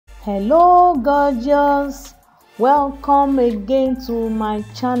Hello gorgeous, welcome again to my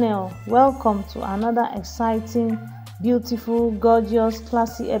channel. Welcome to another exciting, beautiful, gorgeous,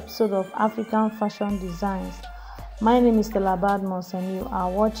 classy episode of African Fashion Designs. My name is Stella Badmus and you are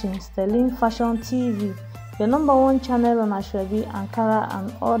watching Sterling Fashion TV, your number one channel on Asoebi, Ankara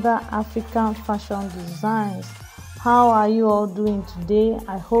and other African fashion designs. How are you all doing today?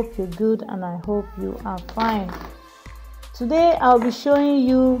 I hope you're good and I hope you are fine. Today I'll be showing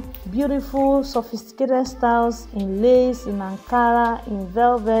you beautiful sophisticated styles in lace, in Ankara, in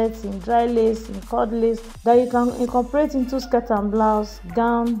velvet, in dry lace, in cord lace that you can incorporate into skirt and blouse,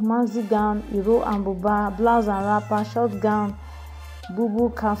 gown, maxi gown, Iro and Buba, blouse and wrapper, short gown,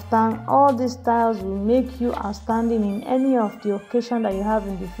 Boubou, Kaftan. All these styles will make you outstanding in any of the occasion that you have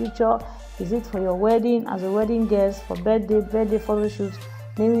in the future. Is it for your wedding, as a wedding guest, for birthday photo shoot,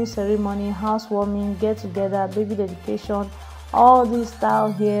 naming ceremony, housewarming, get together, baby dedication? All these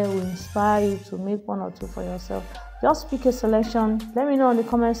styles here will inspire you to make one or two for yourself. Just pick a selection. Let me know in the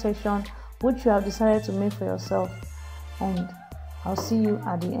comment section which you have decided to make for yourself, and I'll see you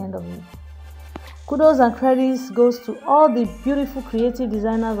at the end of it. Kudos and credits goes to all the beautiful creative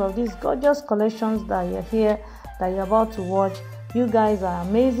designers of these gorgeous collections that you're about to watch. You guys are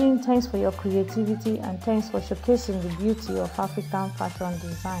amazing. Thanks for your creativity and thanks for showcasing the beauty of African fashion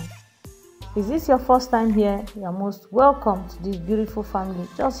design. Is this your first time here? You are most welcome to this beautiful family.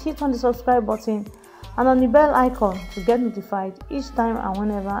 Just hit on the subscribe button and on the bell icon to get notified each time and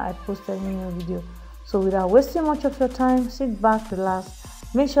whenever I post any new video. So without wasting much of your time, sit back, relax,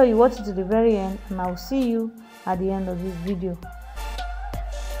 make sure you watch it to the very end, and I will see you at the end of this video.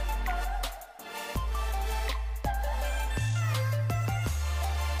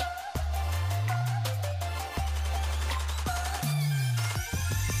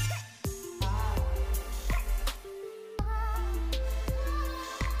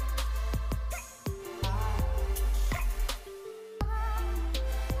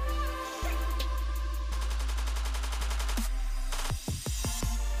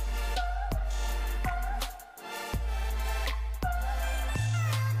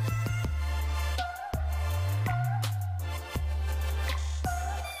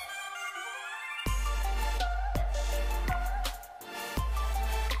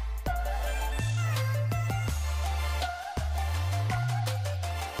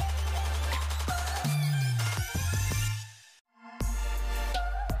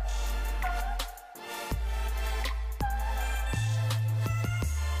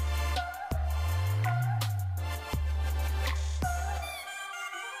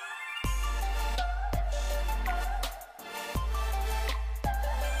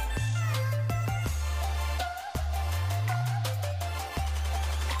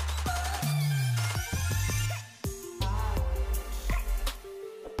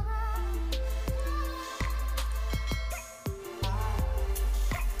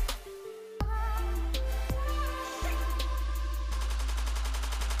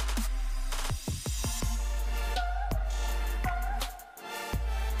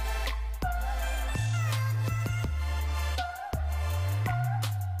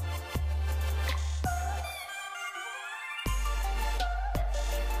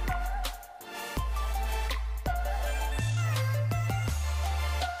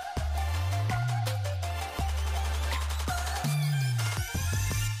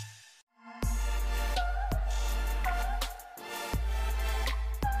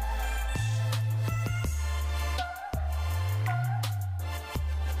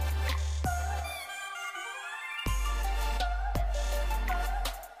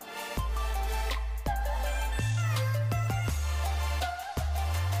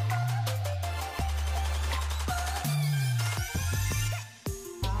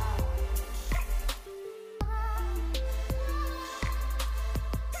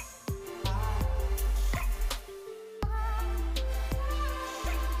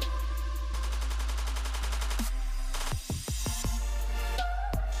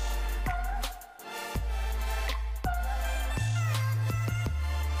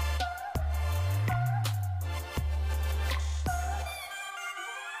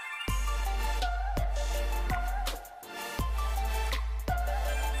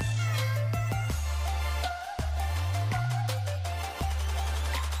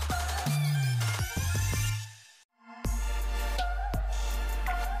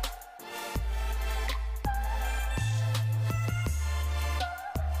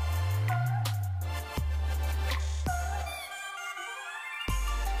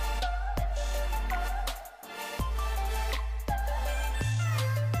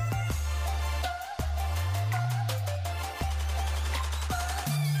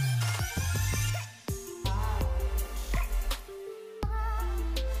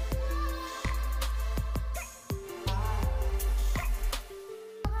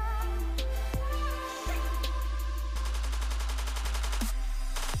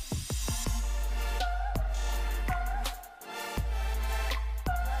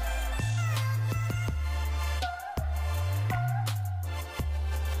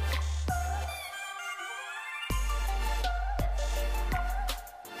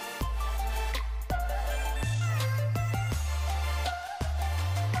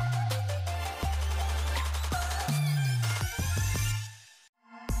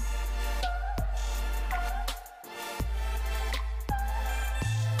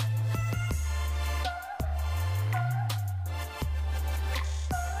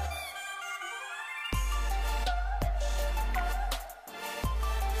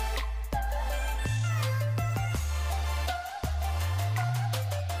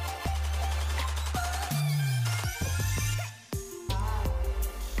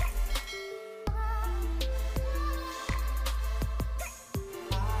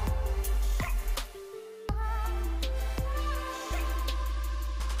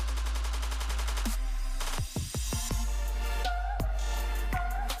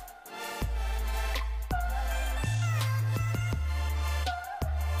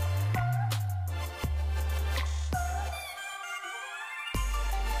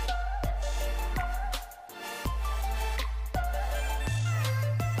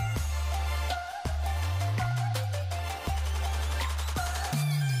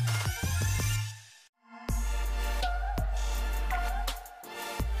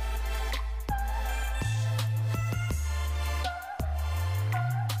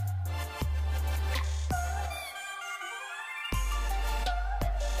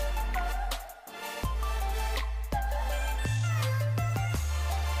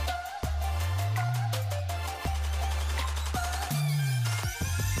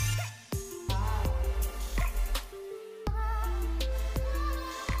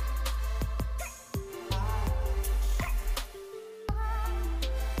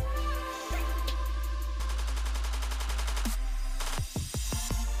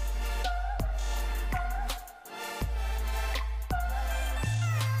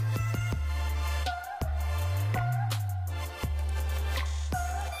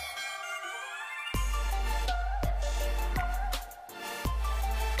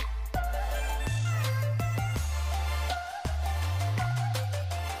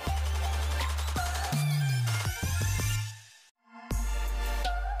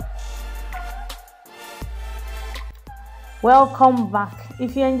 Welcome back.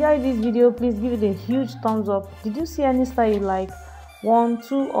 If you enjoyed this video, please give it a huge thumbs up. Did you see any style you like, 1,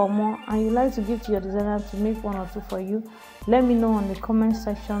 2 or more, and you like to give to your designer to make 1 or 2 for you? Let me know in the comment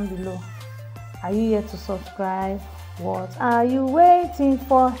section below. Are you yet to subscribe? What are you waiting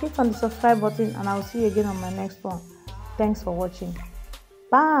for? Hit on the subscribe button and I will see you again on my next one. Thanks for watching.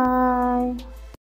 Bye.